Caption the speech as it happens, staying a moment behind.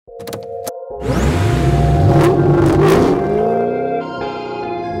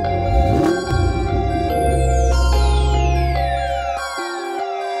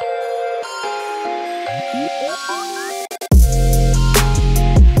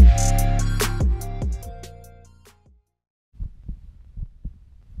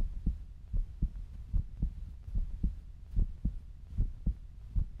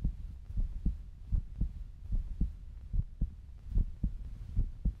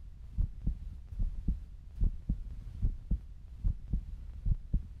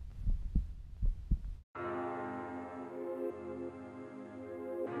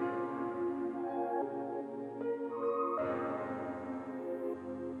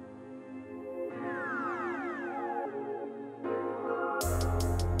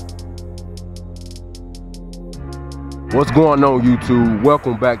What's going on, YouTube?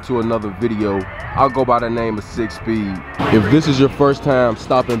 Welcome back to another video. I'll go by the name of 6 Speed. If this is your first time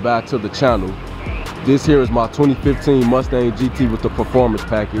stopping by to the channel, this here is my 2015 Mustang GT with the performance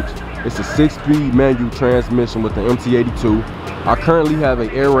package. It's a 6-speed manual transmission with the MT82. I currently have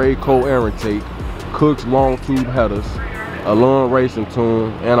an air raid cold air intake, Cook's long tube headers, a long racing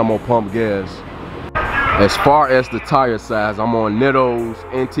tune, and I'm on pump gas. As far as the tire size, I'm on Netto's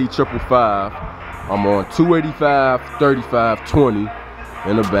NT 555. I'm on 285, 35, 20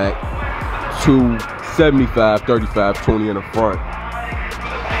 in the back, 275, 35, 20 in the front.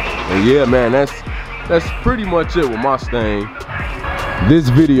 And yeah, man, that's pretty much it with Mustang. This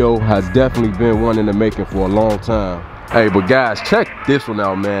video has definitely been one in the making for a long time. Hey, but guys, check this one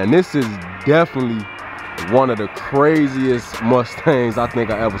out, man. This is definitely one of the craziest Mustangs I think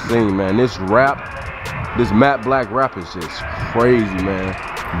I ever seen, man. This matte black wrap is just crazy, man.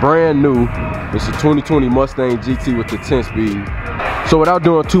 Brand new. It's a 2020 Mustang GT with the 10-speed. So without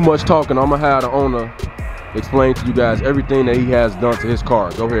doing too much talking, I'm gonna have the owner explain to you guys everything that he has done to his car.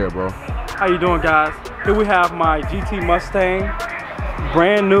 Go ahead, bro. How you doing, guys? Here we have my GT Mustang,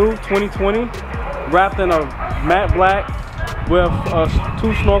 brand new 2020, wrapped in a matte black with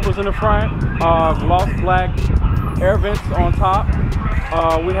 2 snorkels in the front, gloss black air vents on top.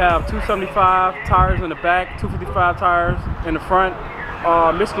 We have 275 tires in the back, 255 tires in the front.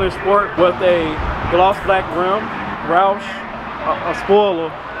 Michelin Sport with a gloss black rim, Roush, a spoiler.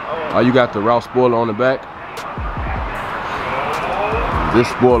 Oh, you got the Roush spoiler on the back? This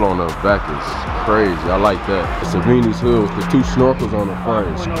spoiler on the back is crazy. I like that. It's a Venus hood with the 2 snorkels on the front.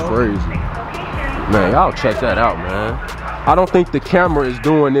 It's crazy. Man, y'all check that out, man. I don't think the camera is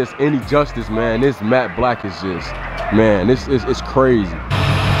doing this any justice, man. This matte black is just, man, it's crazy.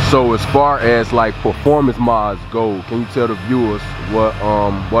 So as far as like performance mods go, can you tell the viewers what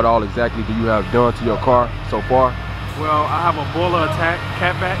all exactly do you have done to your car so far? Well, I have a boiler attack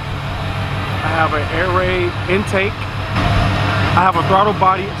catback. I have an air raid intake. I have a throttle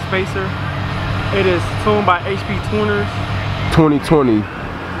body spacer. It is tuned by HP Tuners. 2020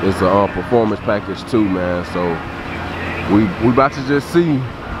 is a performance package too, man. So we about to just see.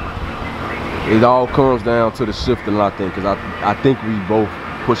 It all comes down to the shifting, I think, because I think we both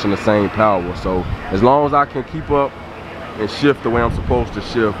pushing the same power. So as long as I can keep up and shift the way I'm supposed to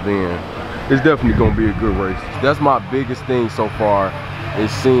shift, then it's definitely gonna be a good race. That's my biggest thing so far,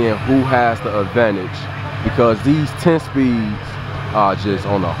 is seeing who has the advantage, because these 10 speeds are just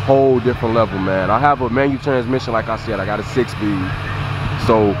on a whole different level, man. I have a manual transmission, like I said, I got a 6-speed.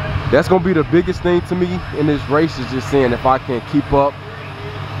 So that's gonna be the biggest thing to me in this race, is just seeing if I can keep up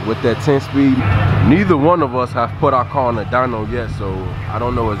with that 10-speed. Neither one of us have put our car on a dyno yet, so I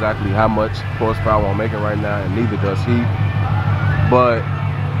don't know exactly how much horsepower I'm making right now, and neither does he. But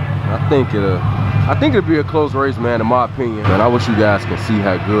I think it'll be a close race, man, in my opinion. And I wish you guys can see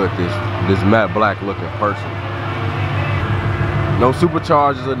how good this matte black look in person. No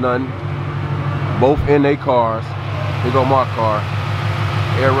superchargers or nothing. Both NA cars. Here go my car.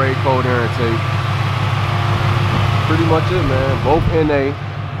 Air raid cold air intake. Pretty much it, man. Both NA.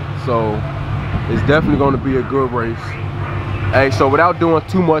 So it's definitely going to be a good race. Hey, so without doing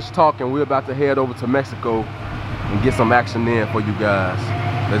too much talking, we're about to head over to Mexico and get some action in for you guys.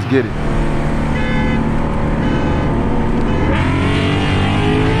 Let's get it.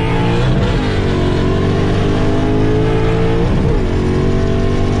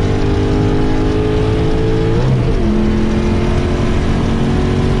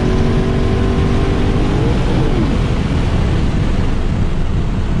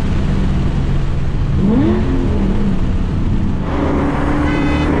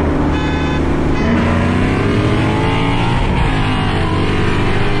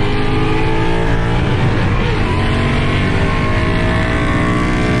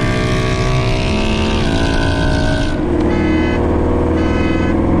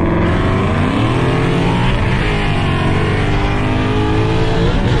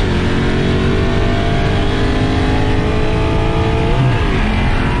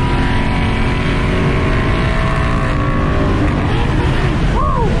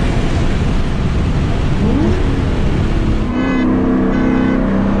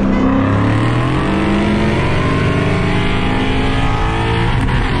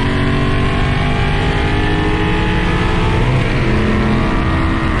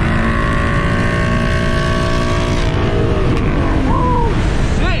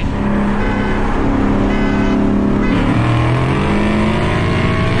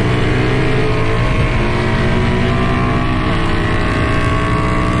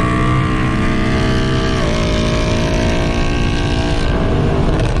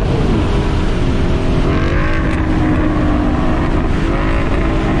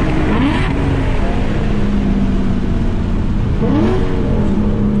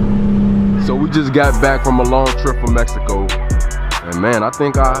 we just got back from a long trip from Mexico, and man, I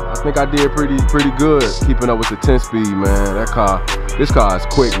think I did pretty good keeping up with the 10-speed, man. This car is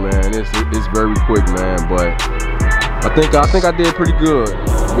quick, man. It's very quick, man. But I think I did pretty good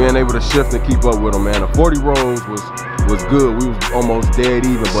being able to shift and keep up with him, man. The 40 rolls was good. We was almost dead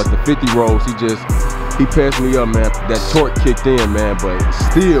even, but the 50 rolls, he passed me up, man. That torque kicked in, man. But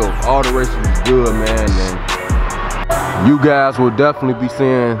still, all the racing was good, man. And you guys will definitely be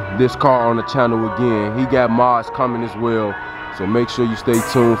seeing this car on the channel again. He got mods coming as well, so make sure you stay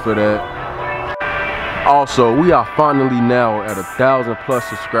tuned for that. Also, we are finally now at 1,000+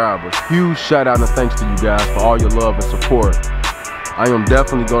 subscribers. Huge shout out and thanks to you guys for all your love and support. I am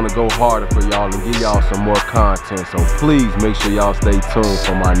definitely gonna go harder for y'all and give y'all some more content, so please make sure y'all stay tuned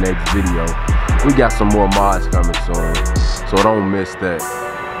for my next video. We got some more mods coming soon, so don't miss that.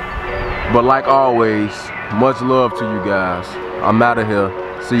 But like always, much love to you guys. I'm out of here.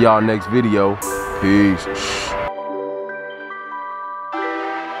 See y'all next video. Peace.